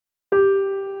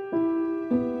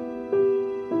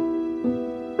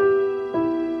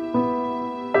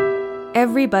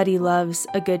Everybody loves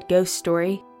a good ghost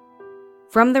story.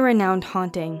 From the renowned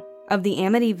haunting of the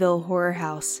Amityville Horror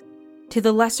House to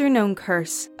the lesser-known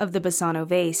curse of the Bassano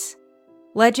Vase,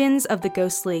 legends of the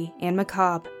ghostly and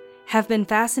macabre have been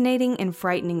fascinating and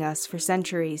frightening us for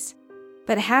centuries.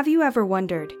 But have you ever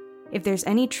wondered if there's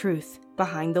any truth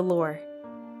behind the lore?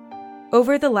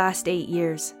 Over the last 8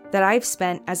 years that I've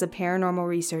spent as a paranormal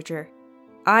researcher,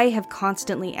 I have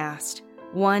constantly asked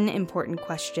one important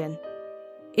question.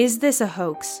 Is this a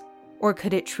hoax, or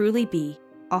could it truly be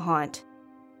a haunt?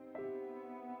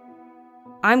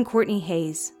 I'm Courtney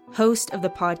Hayes, host of the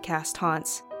podcast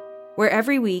Haunts, where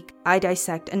every week I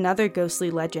dissect another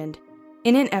ghostly legend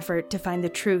in an effort to find the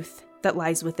truth that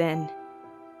lies within.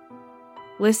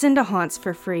 Listen to Haunts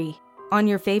for free on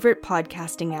your favorite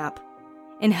podcasting app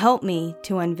and help me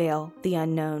to unveil the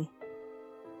unknown.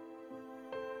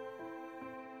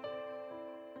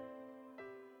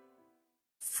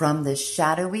 From the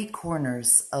shadowy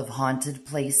corners of haunted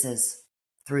places,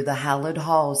 through the hallowed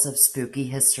halls of spooky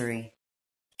history,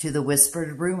 to the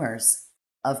whispered rumors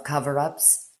of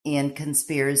cover-ups and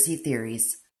conspiracy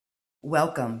theories,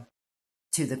 welcome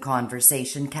to the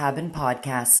Conversation Cabin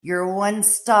Podcast, your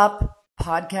one-stop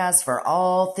podcast for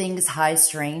all things high,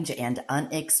 strange, and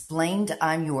unexplained.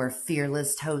 I'm your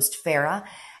fearless host, Farah,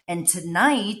 and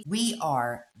tonight we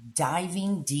are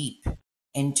diving deep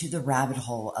into the rabbit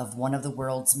hole of one of the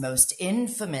world's most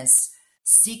infamous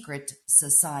secret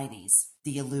societies,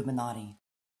 the Illuminati.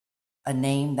 A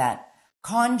name that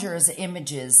conjures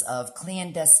images of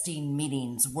clandestine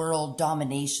meetings, world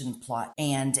domination plot,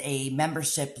 and a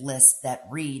membership list that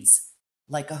reads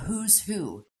like a who's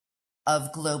who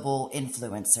of global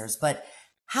influencers. But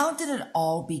how did it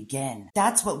all begin?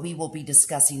 That's what we will be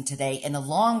discussing today. And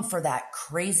along for that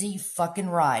crazy fucking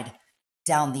ride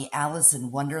down the Alice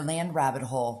in Wonderland rabbit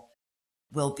hole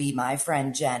will be my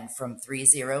friend Jen from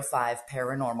 305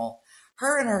 Paranormal.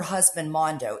 Her and her husband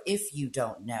Mondo, if you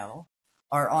don't know,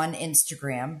 are on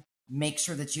Instagram. Make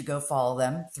sure that you go follow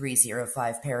them,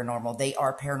 305 Paranormal. They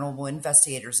are paranormal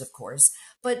investigators, of course,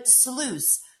 but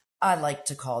sleuths, I like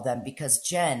to call them, because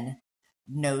Jen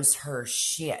knows her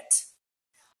shit.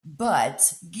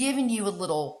 But giving you a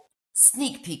little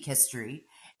sneak peek history,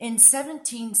 in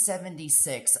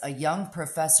 1776, a young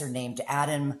professor named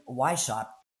Adam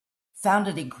Weishaupt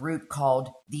founded a group called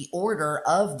the Order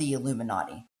of the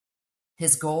Illuminati.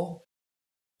 His goal?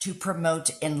 To promote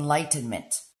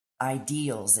enlightenment,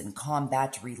 ideals, and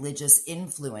combat religious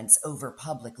influence over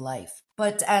public life.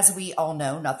 But as we all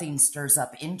know, nothing stirs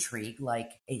up intrigue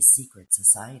like a secret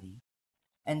society.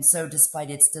 And so despite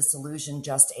its dissolution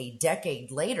just a decade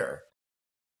later,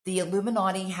 the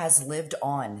Illuminati has lived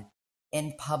on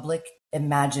in public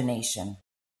imagination.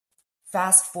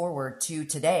 Fast forward to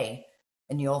today,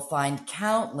 and you'll find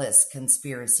countless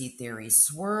conspiracy theories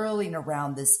swirling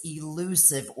around this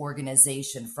elusive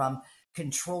organization, from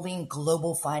controlling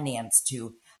global finance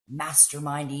to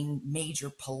masterminding major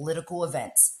political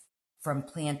events, from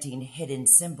planting hidden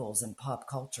symbols in pop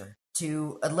culture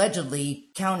to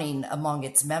allegedly counting among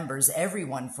its members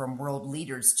everyone from world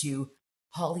leaders to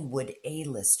Hollywood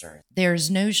A-listers.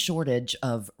 There's no shortage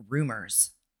of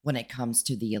rumors when it comes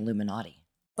to the Illuminati.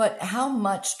 But how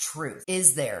much truth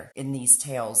is there in these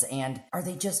tales? And are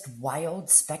they just wild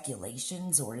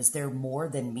speculations, or is there more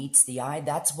than meets the eye?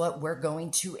 That's what we're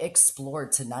going to explore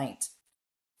tonight.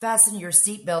 Fasten your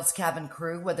seatbelts, cabin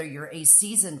crew, whether you're a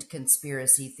seasoned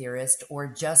conspiracy theorist or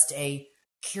just a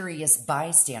curious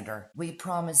bystander. We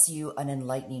promise you an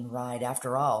enlightening ride.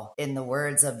 After all, in the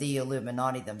words of the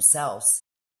Illuminati themselves,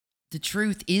 the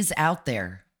truth is out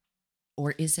there.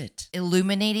 Or is it?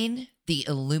 Illuminating the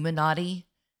Illuminati,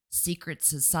 secret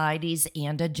societies,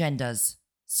 and agendas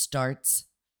starts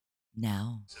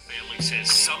now. The family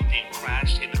says something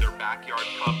crashed into their backyard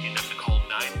property, enough to call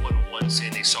 911,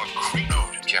 saying they saw creep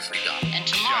note Jeffrey Dahmer. And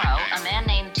tomorrow, a man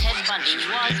named Ted Bundy was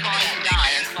going to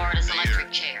die in Florida's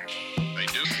electric chair. They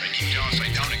do. They keep telling us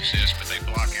they don't exist, but they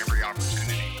block every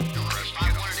opportunity. If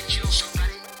I wanted to kill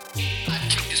somebody, I'd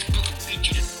take this book and beat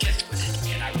you to death with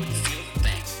it, and I wouldn't feel a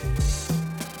thing.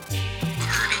 I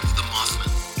heard of the Mothman.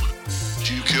 Did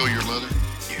you kill your mother?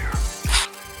 Yeah.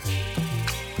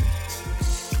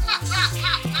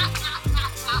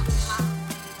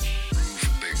 Proof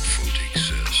Bigfoot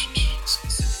exists.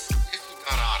 If we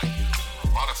got out of here, a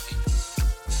lot of people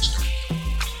would start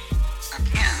killing.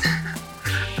 Again,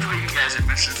 well, you guys are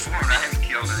misinformed. I haven't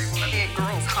killed anyone. 8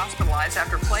 girls hospitalized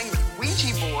after playing with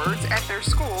Ouija boards at their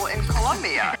school in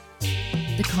Colombia.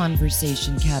 The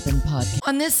Conversation Cabin Podcast.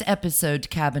 On this episode,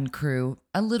 Cabin Crew,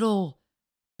 a little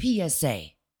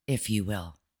PSA, if you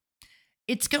will.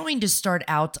 It's going to start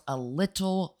out a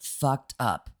little fucked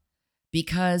up,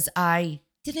 because I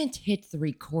didn't hit the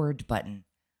record button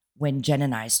when Jen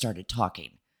and I started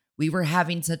talking. We were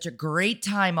having such a great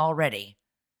time already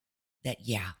that,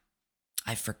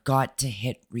 I forgot to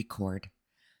hit record.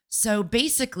 So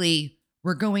basically,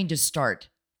 we're going to start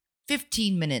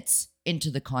 15 minutes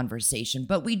into the conversation,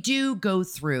 but we do go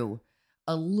through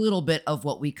a little bit of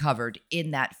what we covered in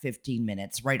that 15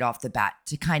 minutes right off the bat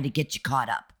to kind of get you caught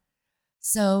up.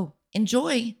 So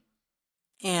enjoy.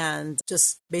 And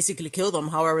just basically kill them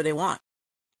however they want.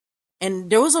 And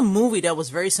there was a movie that was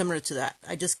very similar to that.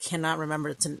 I just cannot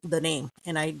remember the name.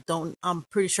 And I'm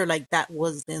pretty sure like that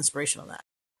was the inspiration of that.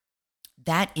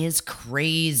 That is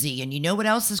crazy. And you know what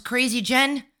else is crazy,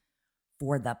 Jen?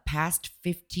 For the past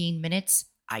 15 minutes,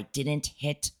 I didn't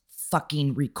hit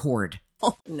fucking record.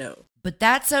 Oh, no. But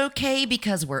that's okay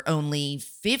because we're only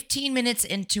 15 minutes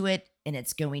into it and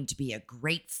it's going to be a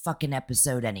great fucking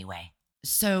episode anyway.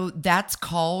 So that's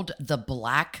called the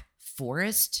Black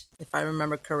Forest? If I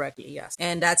remember correctly, yes.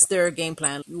 And that's their game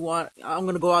plan. I'm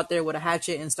going to go out there with a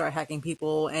hatchet and start hacking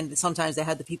people. And sometimes they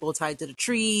had the people tied to the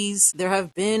trees. There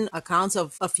have been accounts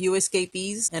of a few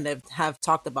escapees and have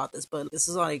talked about this, but this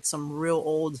is like some real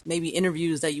old, maybe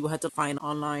interviews that you had to find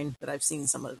online that I've seen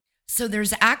some of. So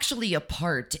there's actually a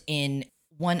part in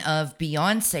one of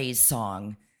Beyonce's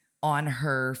song on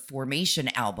her Formation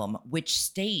album, which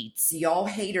states, "Y'all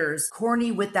haters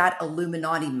corny with that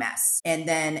Illuminati mess." And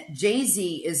then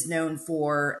Jay-Z is known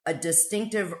for a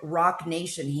distinctive Rock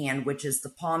Nation hand, which is the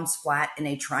palms flat in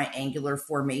a triangular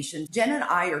formation. Jen and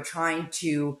I are trying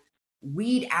to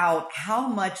weed out how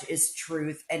much is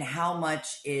truth and how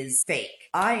much is fake.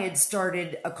 I had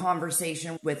started a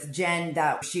conversation with Jen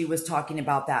that she was talking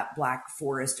about that Black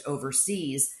Forest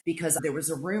overseas because there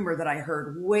was a rumor that I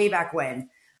heard way back when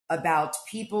about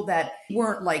people that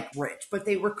weren't like rich, but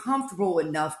they were comfortable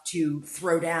enough to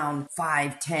throw down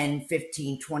 $5, $10,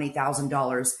 $15,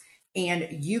 $20,000. And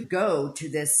you go to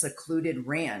this secluded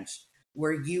ranch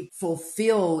where you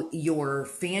fulfill your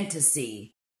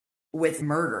fantasy with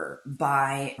murder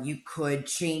by, you could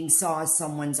chainsaw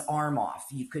someone's arm off,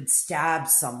 you could stab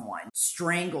someone,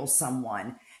 strangle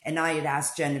someone. And I had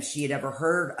asked Jen if she had ever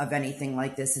heard of anything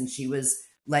like this, and she was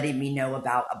letting me know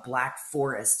about a Black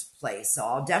Forest place. So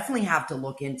I'll definitely have to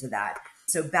look into that.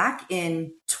 So back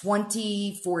in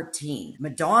 2014,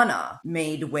 Madonna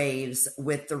made waves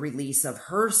with the release of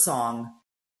her song,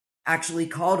 actually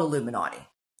called Illuminati,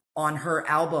 on her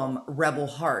album Rebel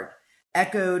Heart,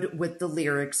 echoed with the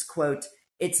lyrics, quote,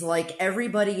 "It's like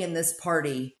everybody in this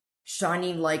party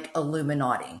shining like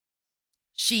Illuminati."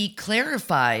 She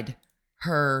clarified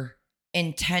her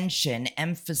intention,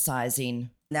 emphasizing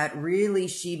that really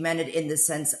she meant it in the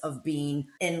sense of being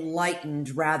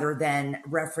enlightened rather than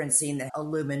referencing the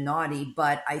Illuminati.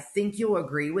 But I think you'll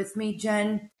agree with me,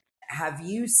 Jen. Have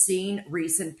you seen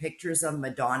recent pictures of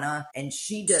Madonna? And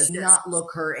she does not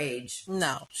look her age.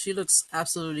 No, she looks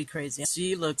absolutely crazy.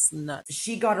 She looks nuts.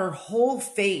 She got her whole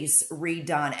face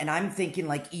redone, and I'm thinking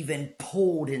like even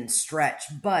pulled and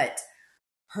stretched, but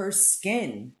her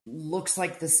skin looks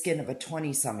like the skin of a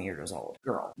 20-some years old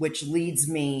girl, which leads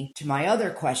me to my other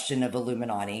question of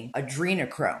Illuminati,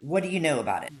 adrenochrome. What do you know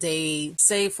about it? They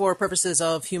say for purposes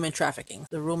of human trafficking.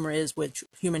 The rumor is with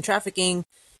human trafficking,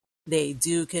 they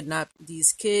do kidnap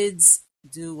these kids,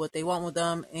 do what they want with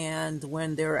them, and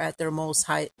when they're at their most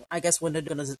high, I guess when they're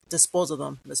going to dispose of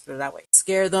them, let's put it that way,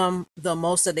 scare them the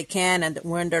most that they can, and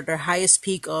when they're their highest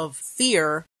peak of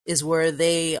fear is where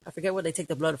I forget where they take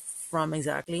the blood from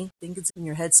exactly. I think it's in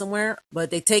your head somewhere,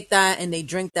 but they take that and they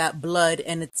drink that blood,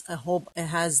 and it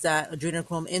has that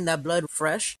adrenochrome in that blood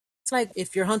fresh. It's like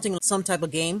if you're hunting some type of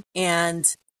game, and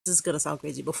this is going to sound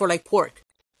crazy, but for like pork,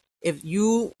 if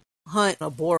you hunt a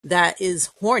boar that is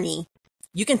horny,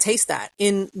 you can taste that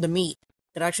in the meat.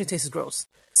 It actually tastes gross.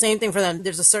 Same thing for them.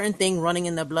 There's a certain thing running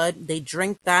in the blood. They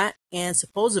drink that, and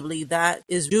supposedly that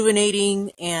is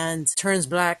rejuvenating and turns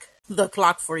black the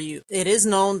clock for you. It is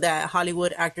known that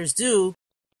Hollywood actors do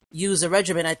use a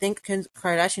regimen. I think Kim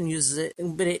Kardashian uses it,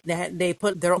 but they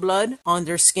put their blood on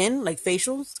their skin, like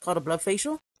facials. It's called a blood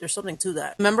facial. There's something to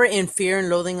that. Remember in Fear and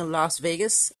Loathing in Las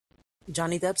Vegas,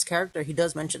 Johnny Depp's character, he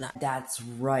does mention that. That's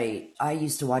right. I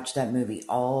used to watch that movie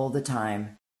all the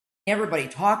time. Everybody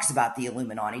talks about the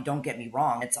Illuminati, don't get me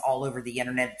wrong. It's all over the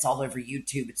internet. It's all over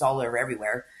YouTube. It's all over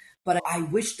everywhere. But I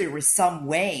wish there was some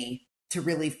way to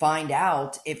really find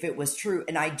out if it was true.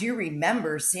 And I do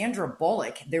remember Sandra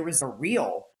Bullock, there was a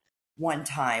reel one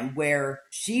time where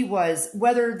she was,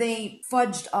 whether they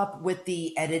fudged up with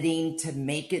the editing to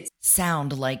make it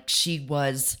sound like she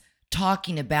was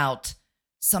talking about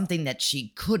something that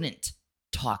she couldn't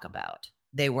talk about.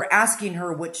 They were asking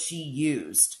her what she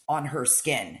used on her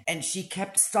skin, and she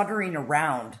kept stuttering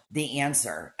around the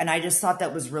answer. And I just thought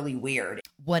that was really weird.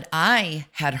 What I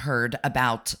had heard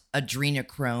about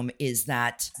adrenochrome is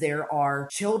that there are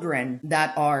children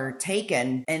that are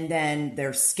taken and then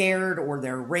they're scared or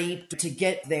they're raped to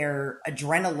get their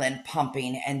adrenaline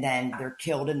pumping, and then they're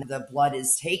killed and the blood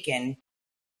is taken.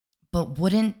 But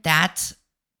wouldn't that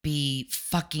be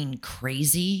fucking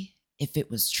crazy if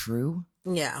it was true?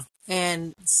 Yeah.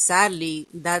 And sadly,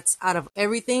 that's out of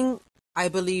everything, I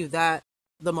believe that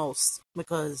the most,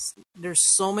 because there's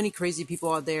so many crazy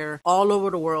people out there all over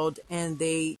the world, and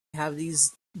they have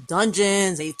these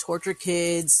dungeons, they torture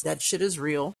kids. That shit is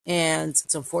real, and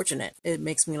it's unfortunate. It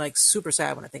makes me like super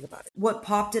sad when I think about it. What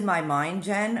popped in my mind,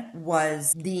 Jen,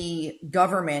 was the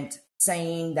government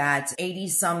saying that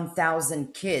 80-some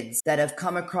thousand kids that have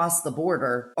come across the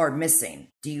border are missing.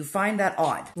 Do you find that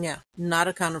odd? Yeah, not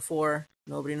accounted for.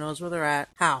 Nobody knows where they're at.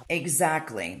 How?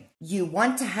 Exactly. You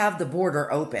want to have the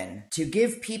border open to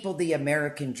give people the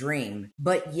American dream,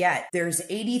 but yet there's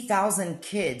 80,000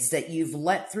 kids that you've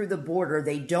let through the border.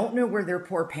 They don't know where their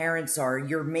poor parents are.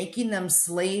 You're making them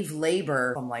slave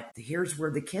labor. I'm like, here's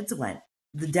where the kids went.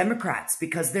 The Democrats,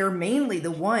 because they're mainly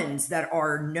the ones that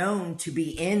are known to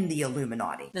be in the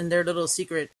Illuminati. And their little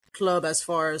secret club as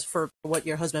far as for what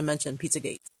your husband mentioned,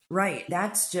 Pizzagate. Right.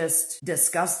 That's just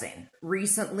disgusting.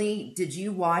 Recently, did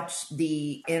you watch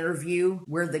the interview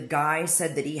where the guy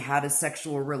said that he had a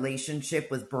sexual relationship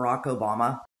with Barack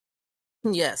Obama?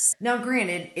 Yes. Now,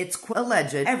 granted, it's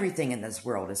alleged. Everything in this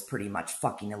world is pretty much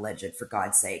fucking alleged, for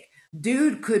God's sake.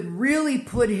 Dude could really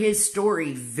put his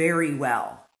story very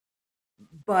well.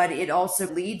 But it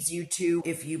also leads you to,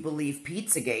 if you believe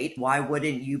Pizzagate, why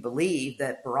wouldn't you believe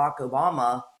that Barack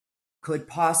Obama could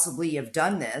possibly have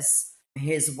done this?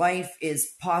 His wife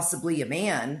is possibly a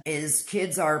man. His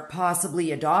kids are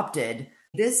possibly adopted.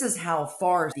 This is how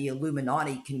far the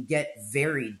Illuminati can get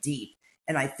very deep.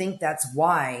 And I think that's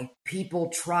why people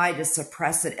try to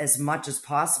suppress it as much as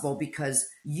possible, because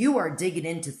you are digging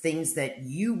into things that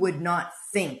you would not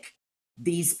think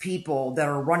these people that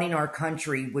are running our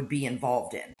country would be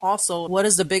involved in. Also, what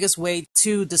is the biggest way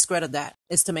to discredit that?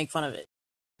 Is to make fun of it.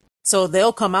 So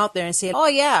they'll come out there and say, oh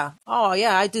yeah,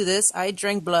 I do this. I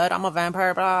drink blood. I'm a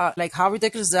vampire, blah. Like, how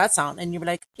ridiculous does that sound? And you're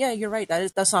like, yeah, you're right.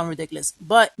 That sounds ridiculous.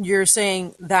 But you're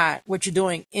saying that, what you're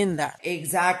doing in that.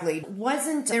 Exactly.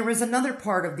 There was another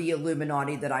part of the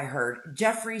Illuminati that I heard.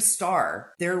 Jeffree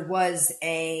Star. There was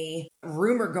a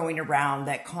rumor going around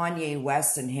that Kanye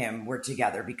West and him were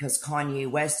together because Kanye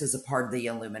West is a part of the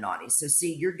Illuminati. So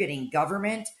see, you're getting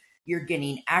government, you're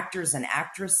getting actors and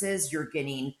actresses, you're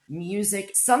getting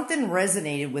music. Something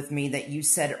resonated with me that you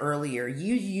said earlier.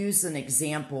 You used an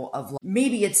example of,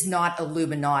 maybe it's not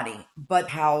Illuminati, but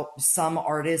how some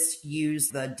artists use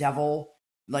the devil,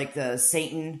 like the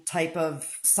Satan type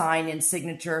of sign and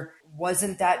signature.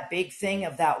 Wasn't that big thing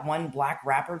of that one black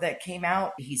rapper that came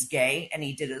out? He's gay, and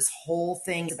he did his whole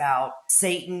thing about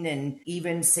Satan, and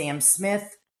even Sam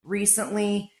Smith.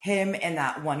 Recently, him and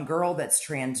that one girl that's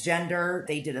transgender,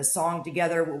 they did a song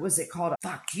together. What was it called?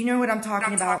 Fuck, do you know what I'm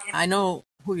talking about? I know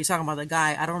who you're talking about, the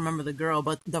guy. I don't remember the girl,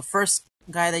 but the first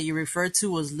guy that you referred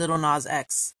to was Lil Nas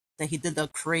X. That he did the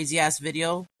crazy ass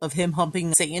video of him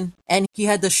humping Satan. And he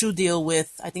had the shoe deal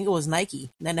with, I think it was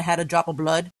Nike. And then it had a drop of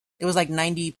blood. It was like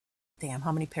 90, damn,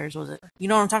 how many pairs was it? You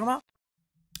know what I'm talking about?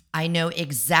 I know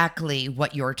exactly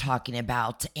what you're talking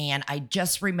about. And I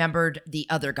just remembered the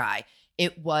other guy.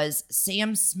 It was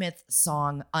Sam Smith's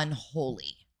song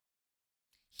Unholy.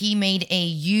 He made a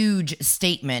huge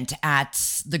statement at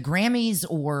the Grammys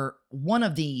or one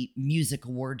of the music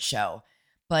award show,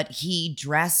 but he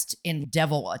dressed in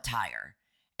devil attire.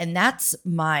 And that's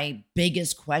my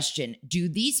biggest question. Do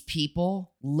these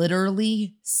people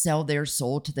literally sell their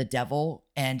soul to the devil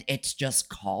and it's just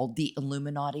called the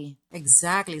Illuminati?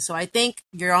 Exactly. So I think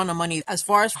you're on the money. As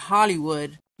far as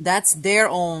Hollywood, that's their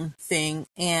own thing,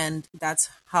 and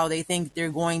that's how they think they're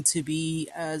going to be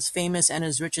as famous and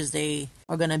as rich as they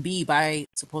are going to be, by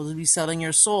supposedly selling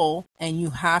your soul, and you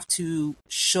have to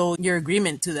show your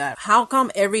agreement to that. How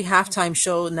come every halftime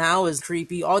show now is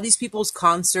creepy? All these people's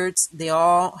concerts, they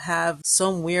all have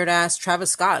some weird ass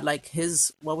Travis Scott, like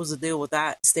what was the deal with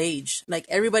that stage? Like,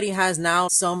 everybody has now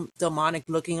some demonic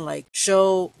looking like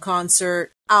show,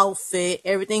 concert, outfit.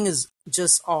 Everything is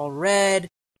just all red.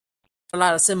 a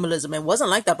lot of symbolism. It wasn't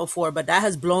like that before, but that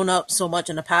has blown up so much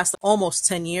in the past almost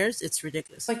 10 years. It's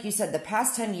ridiculous. Like you said, the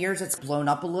past 10 years, it's blown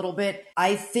up a little bit.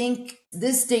 I think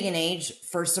this day and age,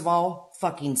 first of all,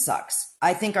 fucking sucks.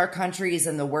 I think our country is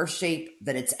in the worst shape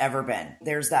that it's ever been.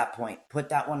 There's that point. Put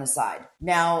that one aside.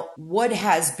 Now, what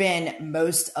has been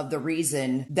most of the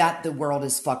reason that the world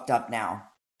is fucked up now?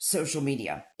 Social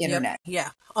media, internet. Yep.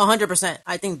 Yeah, 100%.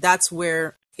 I think that's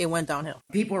where it went downhill.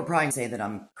 People are probably saying that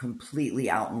I'm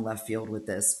completely out in left field with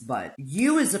this, but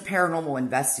you as a paranormal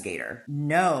investigator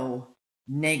know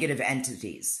negative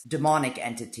entities, demonic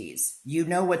entities. You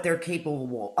know what they're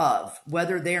capable of,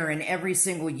 whether they're in every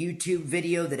single YouTube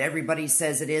video that everybody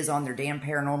says it is on their damn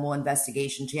paranormal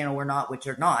investigation channel or not, which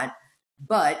are not,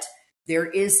 but there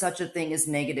is such a thing as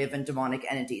negative and demonic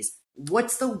entities.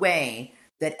 What's the way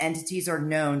that entities are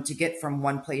known to get from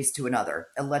one place to another?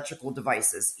 Electrical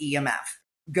devices, EMF,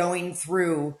 going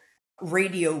through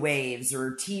radio waves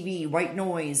or TV, white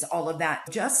noise, all of that.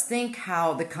 Just think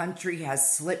how the country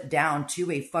has slipped down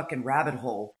to a fucking rabbit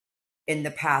hole in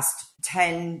the past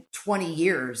 10, 20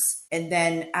 years. And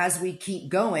then as we keep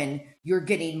going, you're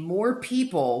getting more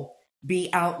people be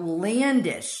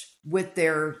outlandish with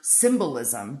their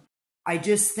symbolism. I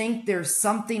just think there's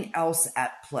something else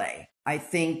at play. I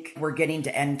think we're getting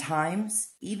to end times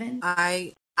even.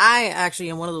 I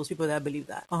actually am one of those people that believe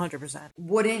that 100%.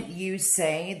 Wouldn't you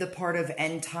say the part of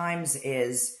end times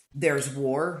is there's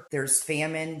war, there's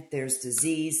famine, there's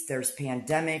disease, there's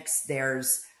pandemics,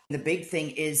 there's the big thing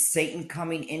is Satan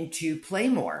coming into play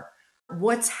more.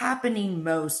 What's happening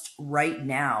most right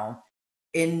now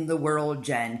in the world,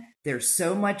 Jen? There's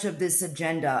so much of this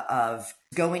agenda of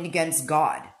going against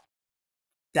God.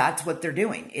 That's what they're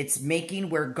doing. It's making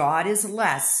where God is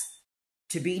less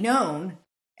to be known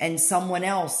and someone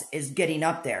else is getting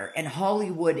up there. And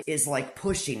Hollywood is like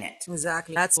pushing it.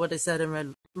 Exactly. That's what they said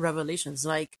in Revelations.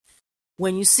 Like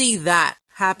when you see that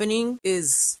happening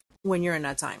is when you're in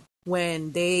that time.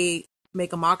 When they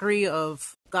make a mockery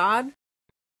of God.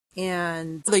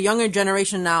 And the younger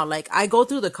generation now, like I go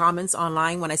through the comments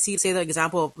online when I see, say the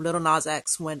example of Lil Nas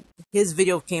X, when his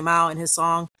video came out and his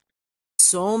song,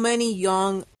 so many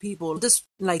young people just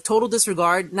like total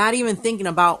disregard, not even thinking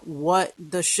about what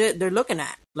the shit they're looking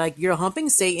at. Like you're humping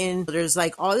Satan. There's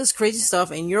like all this crazy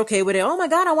stuff and you're okay with it. Oh my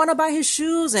God, I want to buy his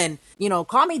shoes and, you know,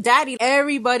 call me daddy.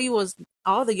 Everybody was,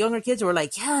 all the younger kids were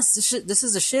like, yes, this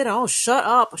is the shit. Oh, shut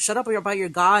up about your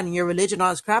God and your religion,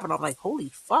 all this crap. And I'm like,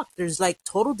 holy fuck. There's like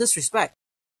total disrespect,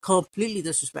 completely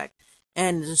disrespect.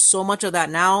 And there's so much of that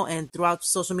now and throughout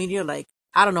social media, like,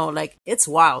 I don't know, like it's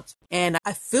wild. And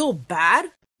I feel bad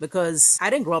because I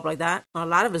didn't grow up like that. A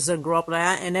lot of us didn't grow up like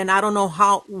that. And then I don't know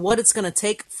what it's going to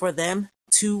take for them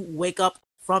to wake up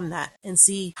from that and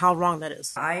see how wrong that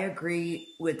is. I agree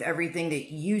with everything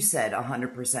that you said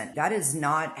 100%. That is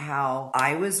not how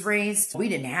I was raised. We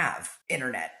didn't have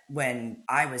internet when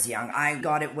I was young. I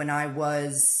got it when I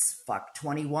was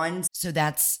 21. So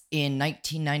that's in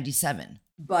 1997.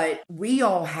 But we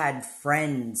all had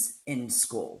friends in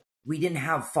school. We didn't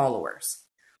have followers.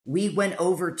 We went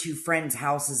over to friends'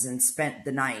 houses and spent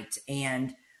the night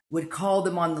and would call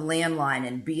them on the landline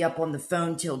and be up on the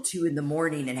phone till 2 a.m.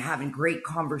 and having great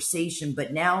conversation.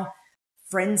 But now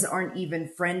friends aren't even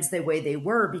friends the way they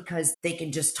were because they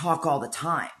can just talk all the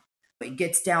time. It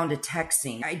gets down to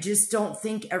texting. I just don't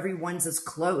think everyone's as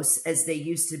close as they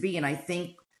used to be. And I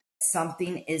think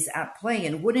something is at play.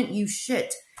 And wouldn't you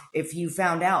shit if you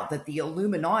found out that the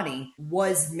Illuminati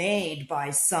was made by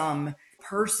some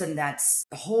person that's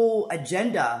the whole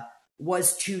agenda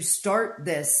was to start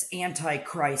this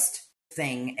antichrist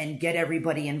thing and get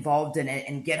everybody involved in it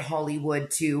and get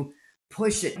Hollywood to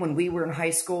push it. When we were in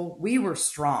high school, we were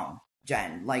strong,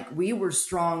 Jen. Like we were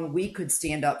strong. We could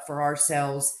stand up for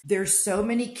ourselves. There's so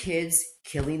many kids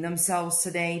killing themselves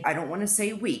today. I don't want to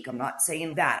say weak. I'm not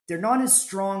saying that. They're not as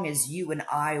strong as you and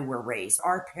I were raised.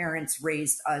 Our parents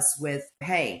raised us with,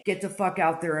 hey, get the fuck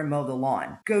out there and mow the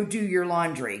lawn. Go do your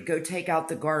laundry. Go take out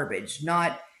the garbage.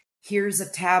 Not, here's a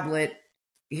tablet.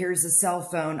 Here's a cell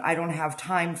phone. I don't have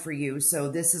time for you. So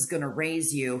this is going to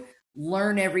raise you.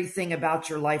 Learn everything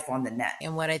about your life on the net.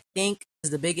 And what I think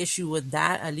is the big issue with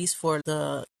that, at least for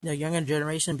the younger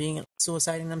generation being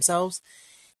suiciding themselves,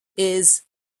 is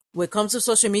when it comes to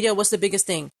social media, what's the biggest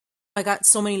thing? I got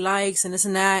so many likes and this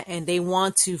and that, and they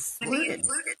want to be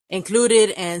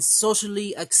included and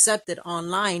socially accepted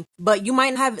online, but you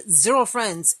might have 0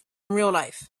 friends in real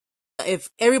life. If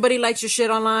everybody likes your shit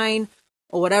online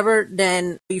or whatever,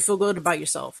 then you feel good about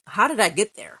yourself. How did I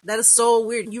get there? That is so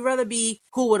weird. You'd rather be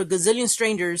cool with a gazillion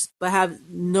strangers, but have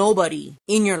nobody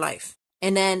in your life.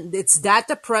 And then it's that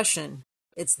depression,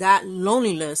 it's that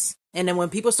loneliness And then when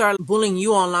people start bullying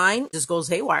you online, it just goes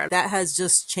haywire. That has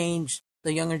just changed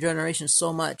the younger generation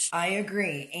so much. I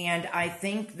agree. And I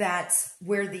think that's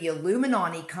where the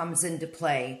Illuminati comes into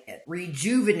play. It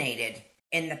rejuvenated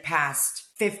in the past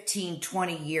 15,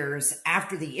 20 years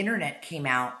after the internet came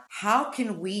out. How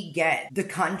can we get the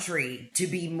country to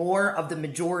be more of the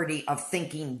majority of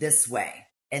thinking this way?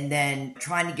 And then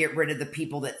trying to get rid of the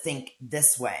people that think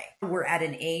this way. We're at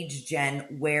an age,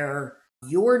 Jen, where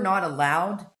you're not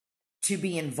allowed to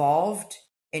be involved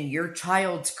in your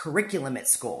child's curriculum at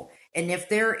school. And if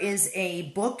there is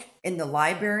a book in the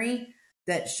library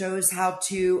that shows how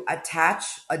to attach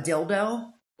a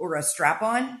dildo or a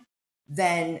strap-on,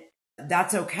 then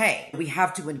that's okay. We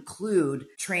have to include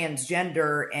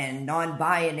transgender and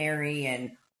non-binary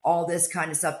and all this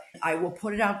kind of stuff. I will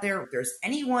put it out there. If there's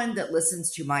anyone that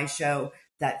listens to my show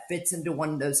that fits into one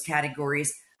of those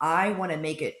categories, I want to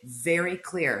make it very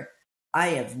clear. I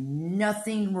have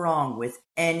nothing wrong with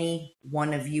any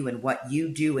one of you and what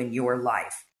you do in your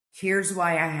life. Here's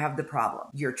why I have the problem.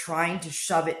 You're trying to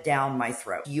shove it down my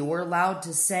throat. You're allowed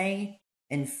to say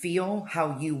and feel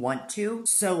how you want to.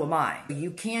 So am I.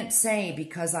 You can't say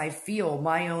because I feel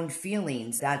my own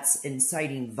feelings, that's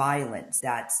inciting violence.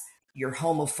 You're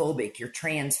homophobic, you're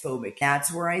transphobic.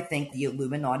 That's where I think the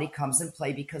Illuminati comes in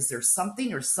play, because there's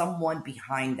something or someone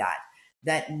behind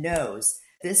that knows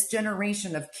this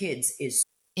generation of kids is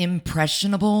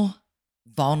impressionable,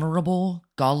 vulnerable,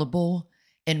 gullible.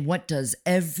 And what does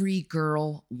every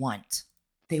girl want?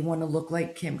 They want to look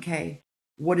like Kim K.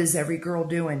 What is every girl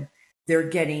doing? They're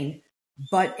getting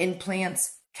butt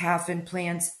implants, calf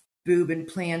implants, boob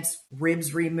implants,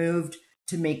 ribs removed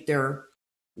to make their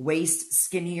waist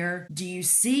skinnier. Do you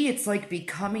see? It's like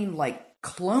becoming like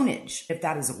clonage, if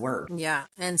that is a word. Yeah.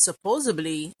 And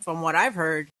supposedly, from what I've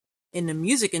heard, in the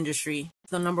music industry,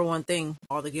 the number one thing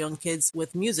all the young kids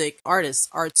with music artists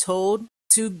are told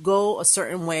to go a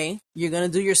certain way. You're going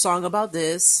to do your song about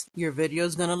this. Your video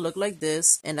is going to look like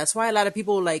this. And that's why a lot of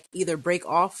people like either break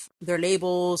off their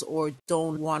labels or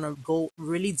don't want to go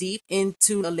really deep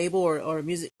into a label or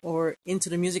music or into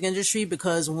the music industry,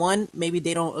 because one, maybe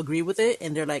they don't agree with it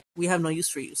and they're like, we have no use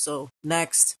for you. So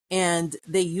next. And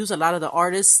they use a lot of the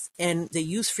artists and they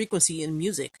use frequency in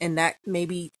music, and that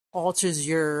maybe alters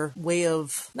your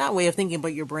not way of thinking,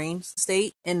 but your brain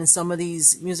state. And in some of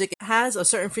these music, it has a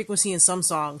certain frequency in some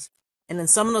songs. And in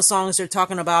some of the songs, they're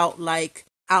talking about like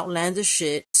outlandish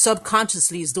shit.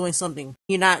 Subconsciously is doing something.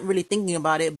 You're not really thinking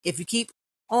about it. If you keep,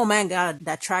 oh man, God,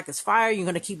 that track is fire, you're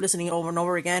going to keep listening over and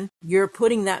over again. You're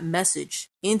putting that message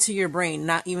into your brain,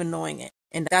 not even knowing it.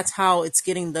 And that's how it's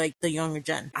getting the younger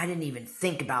gen. I didn't even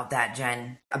think about that,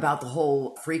 Jen, about the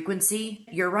whole frequency.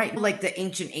 You're right. Like the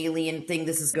ancient alien thing,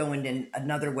 this is going in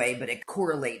another way, but it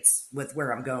correlates with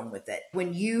where I'm going with it.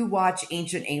 When you watch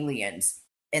Ancient Aliens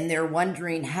and they're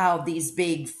wondering how these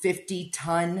big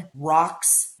 50-ton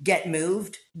rocks get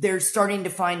moved, they're starting to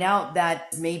find out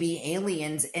that maybe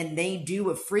aliens, and they do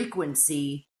a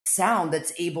frequency sound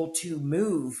that's able to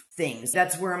move things.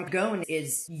 That's where I'm going,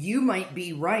 is you might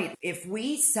be right. If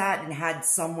we sat and had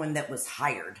someone that was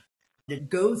hired to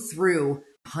go through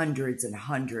hundreds and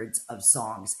hundreds of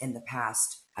songs in the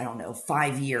past, I don't know,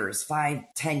 5 years,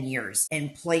 10 years,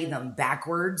 and play them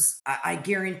backwards, I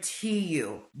guarantee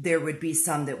you there would be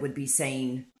some that would be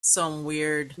saying some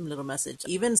weird little message.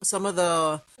 Even some of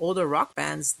the older rock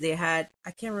bands, they had,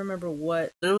 I can't remember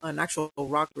what, an actual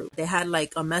rock group. They had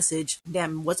like a message.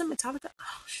 Damn, wasn't Metallica?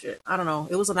 Oh shit, I don't know.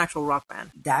 It was an actual rock band.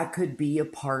 That could be a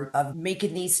part of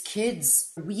making these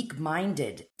kids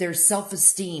weak-minded. Their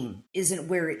self-esteem isn't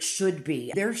where it should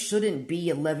be. There shouldn't be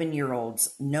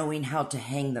 11-year-olds knowing how to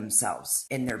hang themselves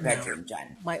in their bedroom,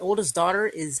 Jen. My oldest daughter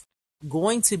is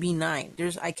going to be 9.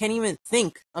 I can't even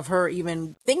think of her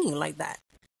even thinking like that.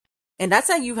 And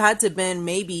that's how you've had to been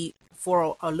maybe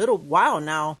for a little while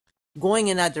now going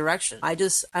in that direction. I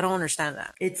don't understand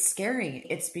that. It's scary.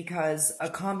 It's because a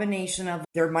combination of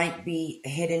there might be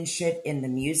hidden shit in the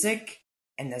music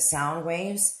and the sound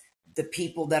waves, the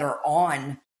people that are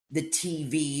on the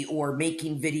TV or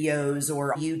making videos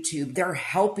or YouTube, they're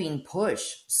helping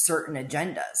push certain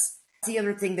agendas. The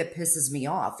other thing that pisses me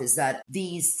off is that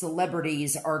these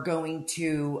celebrities are going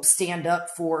to stand up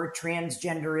for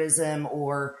transgenderism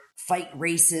or fight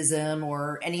racism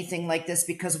or anything like this,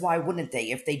 because why wouldn't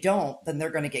they? If they don't, then they're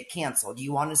going to get canceled. Do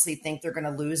you honestly think they're going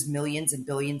to lose millions and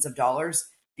billions of dollars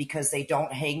because they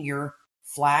don't hang your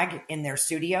flag in their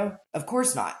studio? Of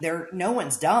course not. No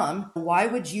one's dumb. Why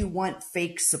would you want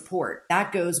fake support?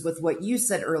 That goes with what you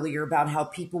said earlier about how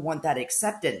people want that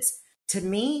acceptance. To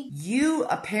me, you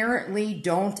apparently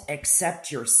don't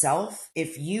accept yourself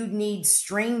if you need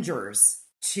strangers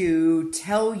to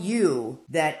tell you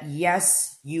that,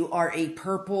 yes, you are a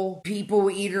purple people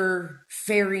eater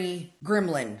fairy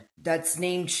gremlin that's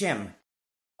named Shim.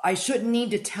 I shouldn't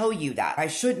need to tell you that. I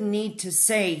shouldn't need to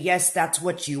say, yes, that's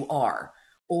what you are.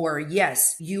 Or,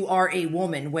 yes, you are a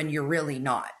woman when you're really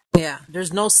not. Yeah,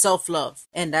 there's no self-love.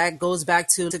 And that goes back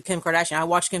to Kim Kardashian. I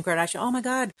watched Kim Kardashian. Oh my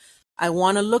God, I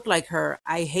want to look like her.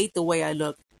 I hate the way I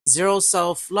look. Zero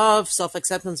self-love,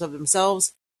 self-acceptance of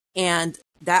themselves. And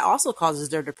that also causes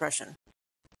their depression.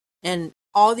 And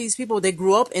all these people, they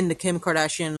grew up in the Kim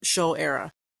Kardashian show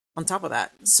era on top of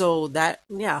that. So that,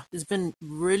 yeah, it's been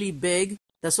really big.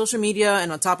 The social media,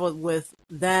 and on top of with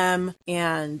them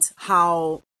and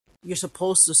how you're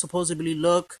supposed to supposedly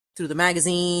look through the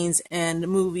magazines and the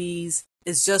movies,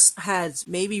 it just has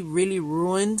maybe really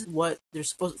ruined what they're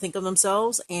supposed to think of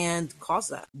themselves and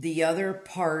caused that. The other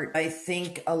part I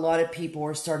think a lot of people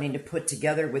are starting to put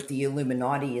together with the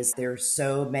Illuminati is there's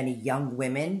so many young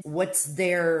women. What's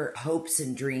their hopes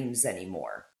and dreams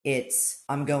anymore? It's,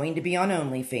 I'm going to be on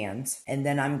OnlyFans, and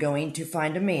then I'm going to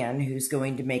find a man who's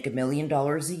going to make $1 million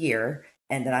a year,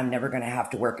 and then I'm never going to have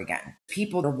to work again.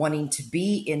 People are wanting to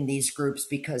be in these groups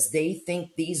because they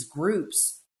think these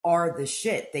groups are the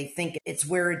shit. They think it's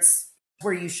where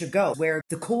you should go, where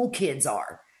the cool kids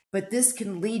are. But this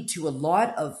can lead to a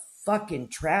lot of fucking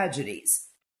tragedies.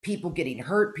 People getting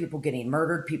hurt, people getting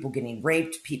murdered, people getting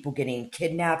raped, people getting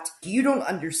kidnapped. You don't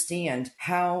understand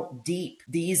how deep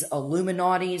these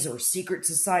Illuminatis or secret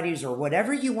societies or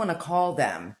whatever you want to call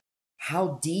them,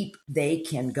 how deep they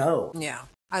can go. Yeah.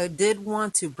 I did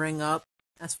want to bring up,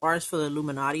 as far as for the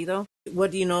Illuminati though, what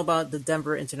do you know about the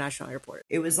Denver International Airport?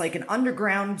 It was like an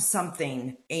underground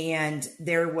something, and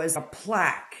there was a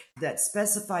plaque that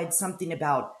specified something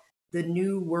about the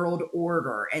New World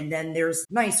Order, and then there's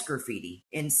nice graffiti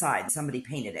inside. Somebody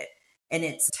painted it, and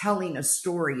it's telling a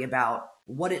story about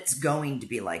what it's going to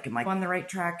be like. Am I on the right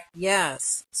track?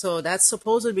 Yes. So that's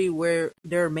supposedly where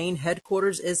their main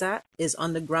headquarters is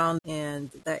underground, and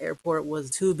that airport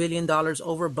was $2 billion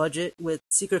over budget with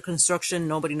secret construction.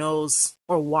 Nobody knows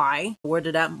or why. Where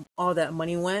did all that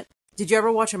money went? Did you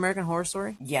ever watch American Horror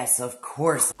Story? Yes, of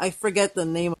course. I forget the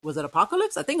name. Was it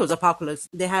Apocalypse? I think it was Apocalypse.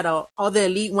 They had all the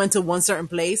elite went to one certain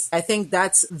place. I think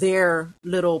that's their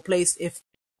little place if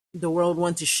the world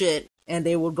went to shit, and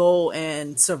they would go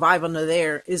and survive under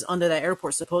that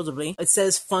airport, supposedly. It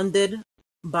says funded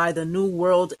by the New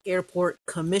World Airport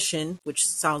Commission, which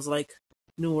sounds like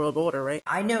New World Order, right?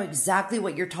 I know exactly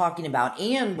what you're talking about.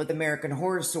 And with American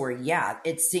Horror Story, yeah,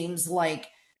 it seems like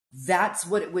that's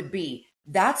what it would be.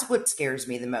 That's what scares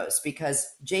me the most, because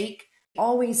Jake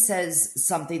always says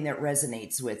something that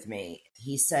resonates with me.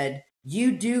 He said,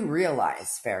 you do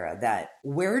realize, Farah, that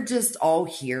we're just all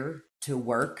here to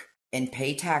work and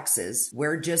pay taxes.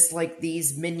 We're just like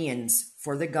these minions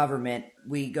for the government.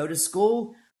 We go to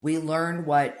school, we learn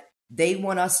what they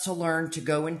want us to learn to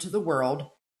go into the world,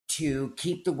 to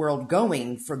keep the world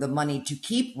going, for the money to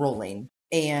keep rolling,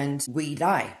 and we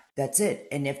die. That's it.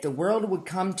 And if the world would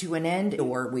come to an end,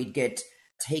 or we'd get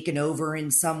taken over in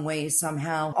some way,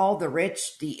 somehow, all the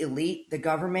rich, the elite, the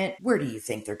government, where do you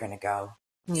think they're going to go?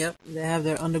 Yep, they have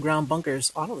their underground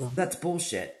bunkers, all of them. That's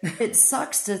bullshit. It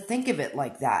sucks to think of it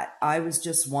like that. I was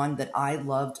just one that I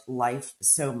loved life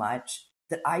so much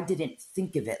that I didn't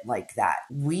think of it like that.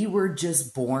 We were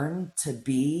just born to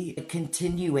be a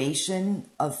continuation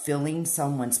of filling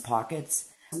someone's pockets.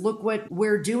 Look what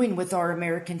we're doing with our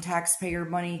American taxpayer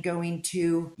money going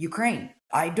to Ukraine.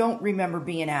 I don't remember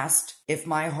being asked if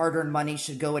my hard-earned money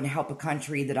should go and help a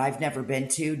country that I've never been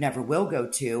to, never will go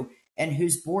to, and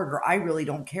whose border I really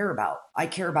don't care about. I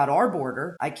care about our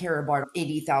border. I care about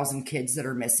 80,000 kids that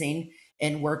are missing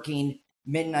and working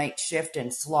midnight shift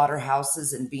in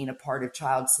slaughterhouses and being a part of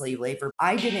child slave labor.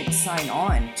 I didn't sign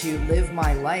on to live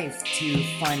my life to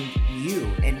fund you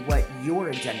and what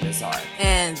your agendas are.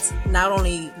 And not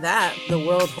only that, the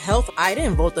World Health, I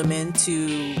didn't vote them in to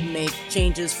make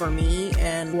changes for me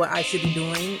and what I should be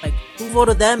doing. Like, who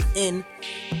voted them in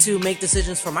to make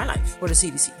decisions for my life, for the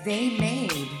CDC? They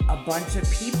made a bunch of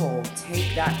people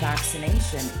take that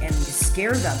vaccination and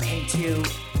scare them into,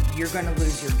 you're going to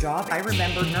lose your job. I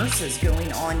remember nurses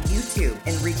going on YouTube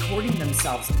and recording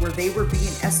themselves where they were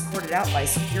being escorted out by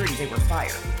security. They were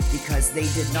fired because they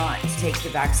did not take the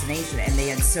vaccination, and they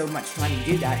had so much time to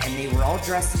do that. And they were all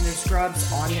dressed in their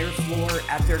scrubs on their floor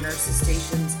at their nurses'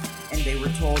 stations, and they were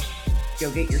told,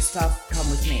 go get your stuff, come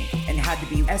with me, and had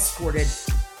to be escorted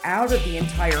out of the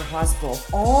entire hospital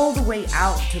all the way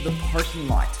out to the parking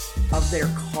lot of their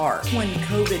car. When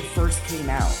COVID first came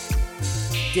out,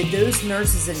 did those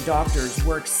nurses and doctors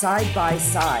work side by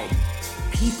side,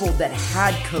 people that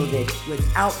had COVID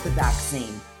without the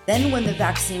vaccine Then when the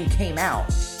vaccine came out,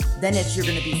 then it's you're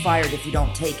going to be fired if you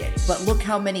don't take it. But look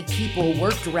how many people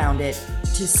worked around it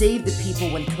to save the people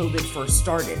when COVID first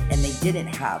started and they didn't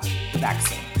have the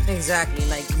vaccine. Exactly.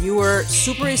 Like, you were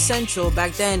super essential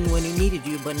back then when you needed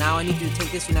you, but now I need you to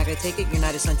take this. You're not going to take it. You're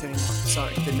not essential anymore.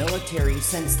 Sorry. The military,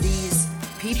 since these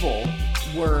people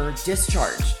were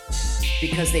discharged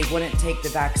because they wouldn't take the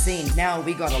vaccine, now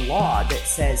we got a law that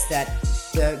says that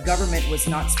the government was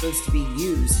not supposed to be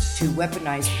used to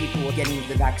weaponize people getting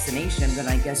the vaccination. Then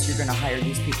I guess you're going to hire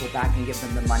these people back and give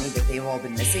them the money that they've all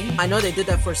been missing. I know they did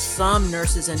that for some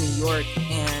nurses in New York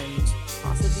and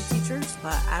possibly teachers,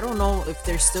 but I don't know if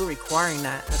they're still requiring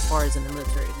that as far as in the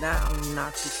military. That I'm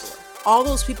not too sure. All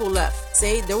those people left.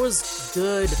 Say there was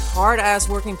good, hard-ass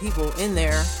working people in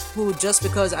there who, just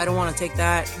because I don't want to take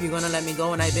that, you're going to let me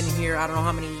go, and I've been here I don't know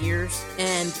how many years,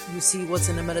 and you see what's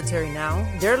in the military now.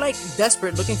 They're like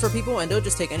desperate looking for people, and they'll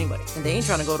just take anybody. And they ain't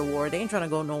trying to go to war. They ain't trying to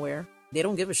go nowhere. They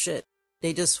don't give a shit.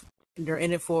 They're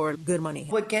in it for good money.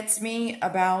 What gets me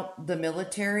about the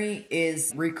military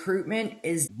is recruitment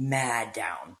is mad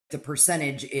down. The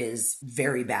percentage is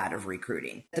very bad of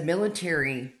recruiting. The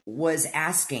military was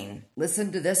asking,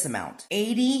 listen to this amount,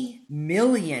 80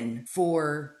 million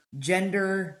for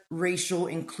gender racial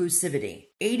inclusivity.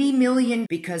 80 million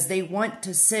because they want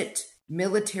to sit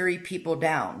military people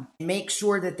down and make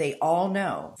sure that they all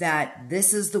know that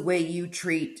this is the way you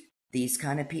treat these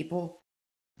kind of people,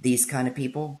 these kind of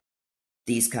people,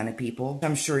 these kind of people.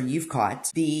 I'm sure you've caught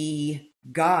the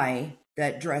guy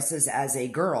that dresses as a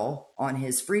girl on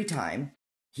his free time.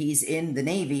 He's in the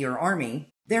Navy or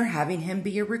Army. They're having him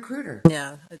be a recruiter.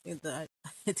 Yeah, I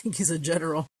think he's a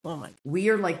general. Oh my. We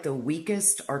are like the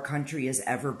weakest our country has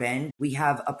ever been. We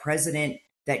have a president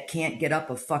that can't get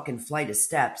up a fucking flight of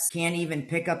steps, can't even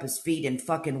pick up his feet in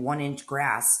fucking 1-inch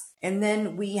grass. And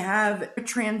then we have a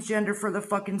transgender for the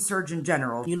fucking Surgeon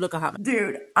General. You look a hot.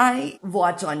 Dude, I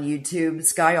watch on YouTube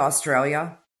Sky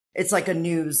Australia. It's like a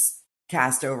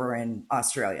newscast over in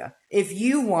Australia. If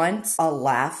you want a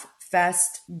laugh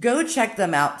fest, go check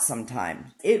them out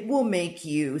sometime. It will make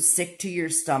you sick to your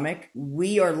stomach.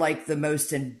 We are like the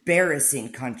most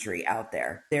embarrassing country out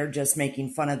there. They're just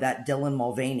making fun of that Dylan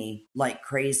Mulvaney like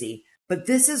crazy. But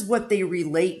this is what they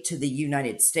relate to the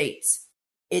United States.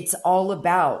 It's all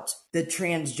about the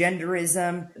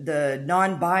transgenderism, the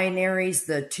non-binaries,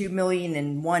 the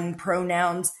 2,000,001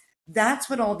 pronouns. That's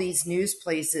what all these news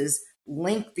places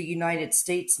link the United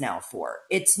States now for.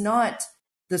 It's not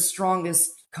the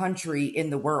strongest country in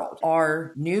the world.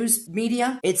 Our news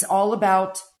media, it's all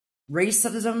about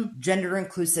racism, gender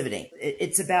inclusivity.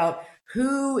 It's about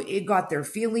who got their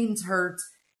feelings hurt.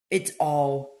 It's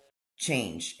all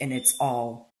change and it's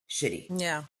all shitty.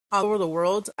 Yeah. All over the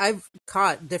world, I've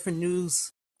caught different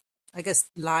news, I guess,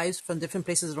 lives from different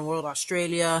places in the world.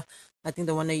 Australia, I think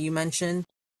the one that you mentioned,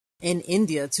 in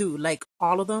India too. Like,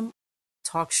 all of them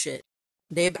talk shit.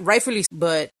 They rightfully,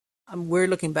 but we're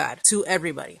looking bad to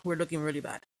everybody. We're looking really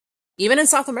bad. Even in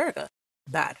South America,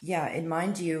 bad. Yeah, and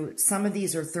mind you, some of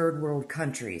these are third world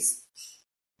countries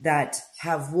that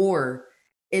have war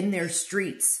in their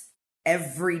streets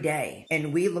every day,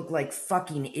 and we look like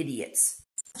fucking idiots.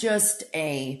 Just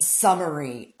a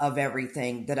summary of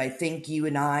everything that I think you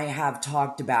and I have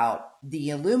talked about. The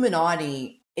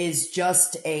Illuminati is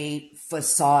just a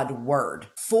facade word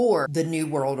for the New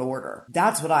World Order.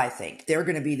 That's what I think. They're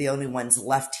going to be the only ones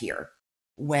left here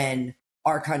when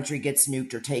our country gets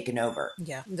nuked or taken over.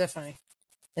 Yeah, definitely.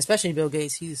 Especially Bill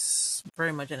Gates. He's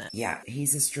very much in it. Yeah,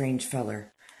 he's a strange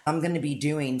feller. I'm going to be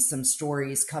doing some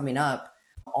stories coming up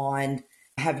on...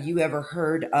 Have you ever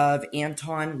heard of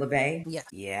Anton LaVey? Yeah.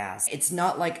 Yes. It's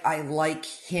not like I like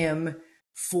him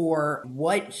for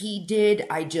what he did.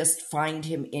 I just find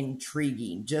him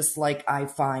intriguing, just like I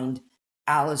find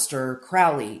Aleister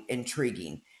Crowley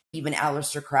intriguing. Even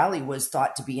Aleister Crowley was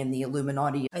thought to be in the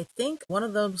Illuminati. I think one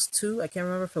of those two, I can't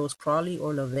remember if it was Crowley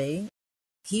or LaVey,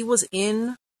 he was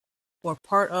in or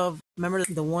part of, remember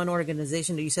the one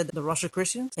organization that you said, the Russia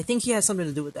Christians? I think he has something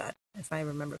to do with that, if I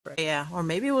remember correctly. Yeah, or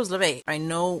maybe it was LaVey. I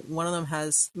know one of them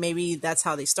has, maybe that's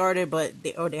how they started, but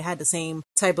they had the same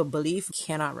type of belief.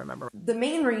 Cannot remember. The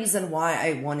main reason why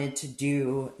I wanted to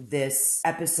do this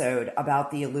episode about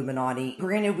the Illuminati,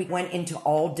 granted we went into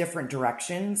all different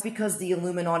directions because the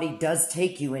Illuminati does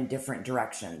take you in different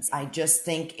directions. I just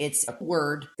think it's a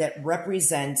word that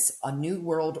represents a new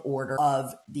world order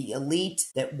of the elite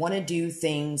that want to do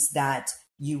things that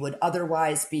you would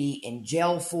otherwise be in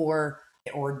jail for,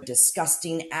 or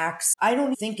disgusting acts. I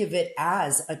don't think of it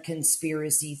as a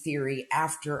conspiracy theory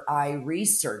after I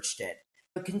researched it.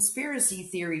 A conspiracy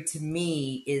theory to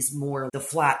me is more the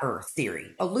flat earth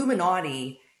theory.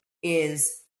 Illuminati is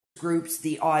groups,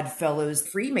 the Odd Fellows,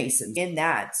 Freemasons. In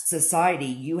that society,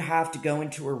 you have to go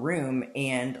into a room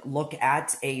and look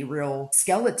at a real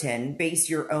skeleton, base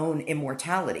your own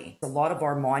immortality. A lot of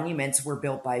our monuments were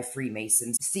built by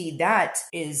Freemasons. See, that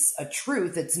is a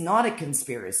truth. It's not a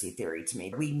conspiracy theory to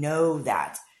me. We know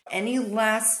that. Any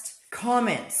last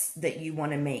comments that you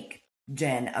want to make,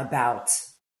 Jen, about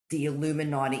the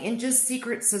Illuminati and just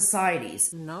secret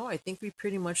societies? No, I think we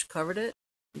pretty much covered it.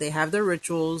 They have their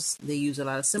rituals. They use a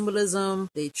lot of symbolism.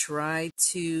 They try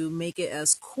to make it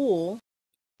as cool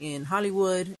in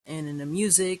Hollywood and in the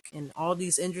music and all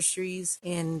these industries.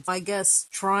 And I guess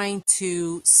trying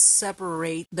to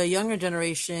separate the younger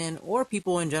generation or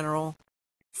people in general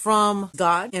from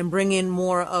God and bring in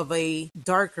more of a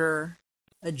darker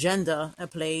agenda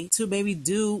at play to maybe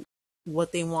do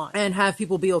what they want and have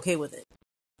people be okay with it.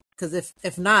 Because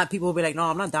if not, people will be like, no,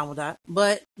 I'm not down with that.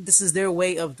 But this is their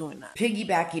way of doing that.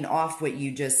 Piggybacking off what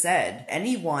you just said,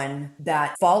 anyone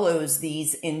that follows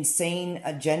these insane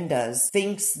agendas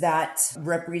thinks that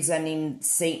representing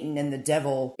Satan and the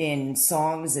devil in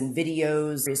songs and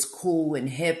videos is cool and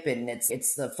hip and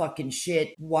it's the fucking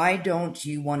shit. Why don't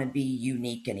you want to be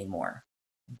unique anymore?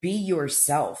 Be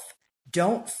yourself.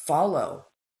 Don't follow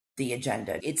the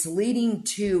agenda. It's leading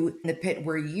to the pit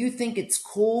where you think it's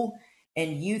cool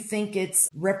and you think it's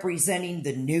representing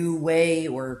the new way,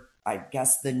 or I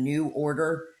guess the new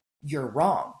order. You're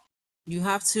wrong. You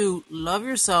have to love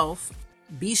yourself,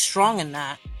 be strong in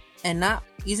that, and not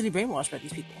easily brainwashed by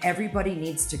these people. Everybody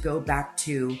needs to go back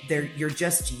to you're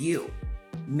just you.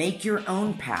 Make your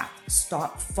own path.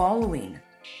 Stop following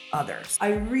others.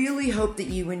 I really hope that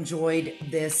you enjoyed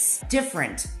this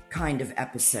different kind of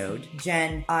episode.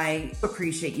 Jen, I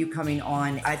appreciate you coming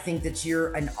on. I think that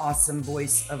you're an awesome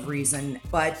voice of reason,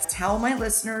 but tell my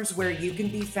listeners where you can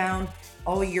be found,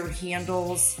 all your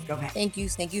handles. Go ahead. Thank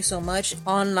you so much.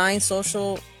 Online,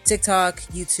 social, TikTok,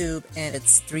 YouTube, and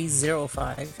it's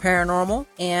 305 Paranormal.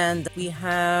 And we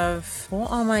have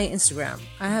on my Instagram.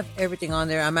 I have everything on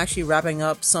there. I'm actually wrapping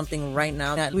up something right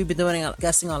now that we've been doing,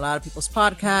 guesting on a lot of people's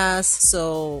podcasts.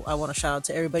 So I want to shout out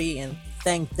to everybody and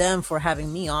thank them for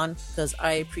having me on, because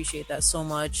I appreciate that so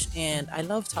much and I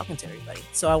love talking to everybody.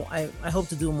 So I hope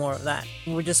to do more of that.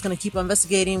 We're just going to keep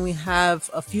investigating. We have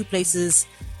a few places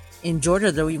in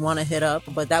Georgia that we want to hit up,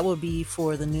 but that will be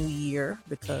for the new year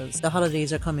because the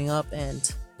holidays are coming up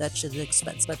and that should be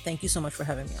expensive. But thank you so much for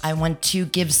having me on. I want to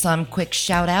give some quick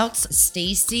shout outs.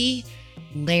 Stacy,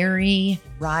 Larry,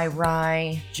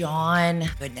 Rai, John.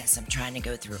 Goodness, I'm trying to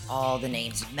go through all the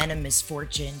names. Men of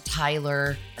Misfortune,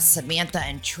 Tyler, Samantha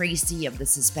and Tracy of the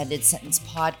Suspended Sentence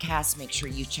podcast. Make sure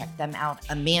you check them out.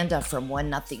 Amanda from One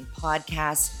Nothing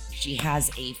Podcast. She has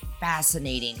a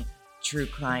fascinating true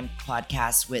crime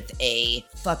podcast with a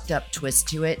fucked up twist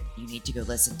to it. You need to go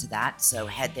listen to that, so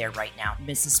head there right now.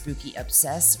 Mrs. Spooky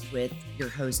Obsessed with your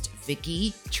host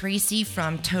Vicky, Tracy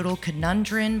from Total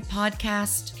Conundrum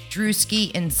podcast, Drewski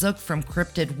and Zook from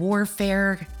Cryptid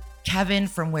Warfare, Kevin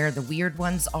from Where the Weird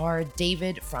Ones Are,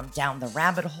 David from Down the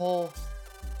Rabbit Hole,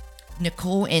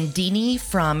 Nicole and Deanie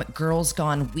from Girls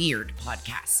Gone Weird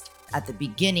podcast. At the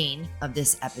beginning of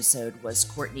this episode was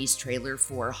Courtney's trailer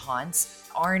for Haunts,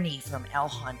 Arnie from El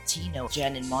Hauntino,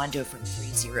 Jen and Mondo from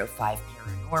 305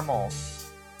 Paranormal,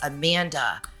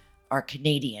 Amanda, our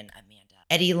Canadian Amanda,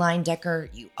 Eddie Linedecker.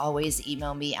 You always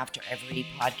email me after every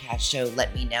podcast show.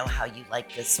 Let me know how you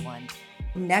like this one.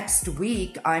 Next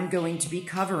week, I'm going to be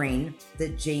covering the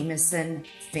Jameson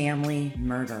family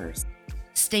murders.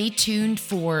 Stay tuned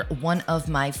for one of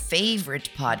my favorite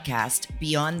podcasts,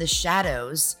 Beyond the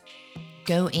Shadows.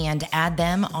 Go and add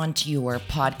them onto your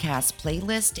podcast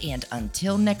playlist. And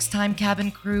until next time,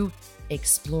 cabin crew,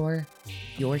 explore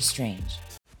your strange.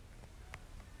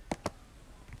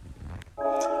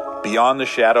 Beyond the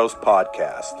Shadows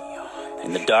podcast.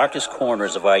 In the darkest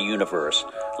corners of our universe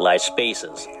lie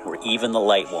spaces where even the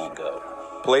light won't go.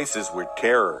 Places where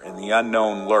terror and the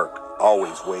unknown lurk,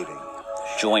 always waiting.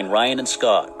 Join Ryan and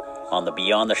Scott on the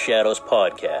Beyond the Shadows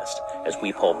podcast as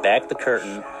we pull back the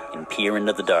curtain and peer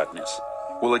into the darkness.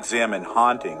 We'll examine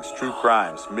hauntings, true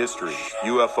crimes, mysteries,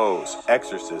 UFOs,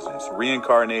 exorcisms,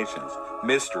 reincarnations,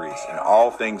 mysteries, and all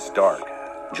things dark.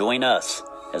 Join us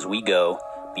as we go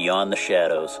Beyond the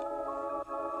Shadows.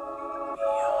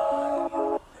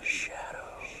 Beyond the Shadows.